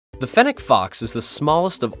The Fennec Fox is the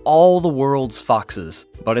smallest of all the world's foxes,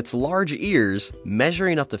 but its large ears,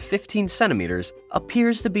 measuring up to 15 centimeters,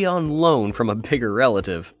 appears to be on loan from a bigger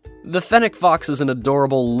relative. The Fennec Fox is an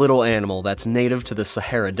adorable little animal that's native to the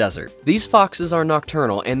Sahara Desert. These foxes are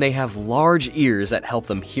nocturnal and they have large ears that help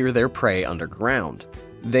them hear their prey underground.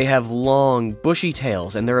 They have long, bushy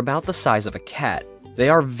tails and they're about the size of a cat. They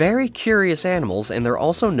are very curious animals and they're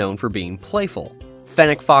also known for being playful.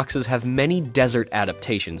 Fennec foxes have many desert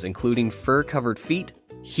adaptations, including fur-covered feet,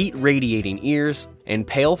 heat-radiating ears, and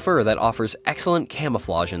pale fur that offers excellent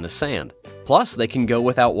camouflage in the sand. Plus, they can go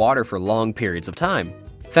without water for long periods of time.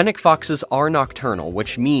 Fennec foxes are nocturnal,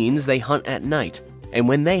 which means they hunt at night. And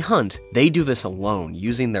when they hunt, they do this alone,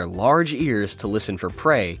 using their large ears to listen for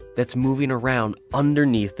prey that's moving around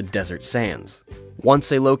underneath the desert sands. Once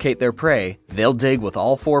they locate their prey, they'll dig with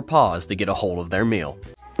all four paws to get a hold of their meal.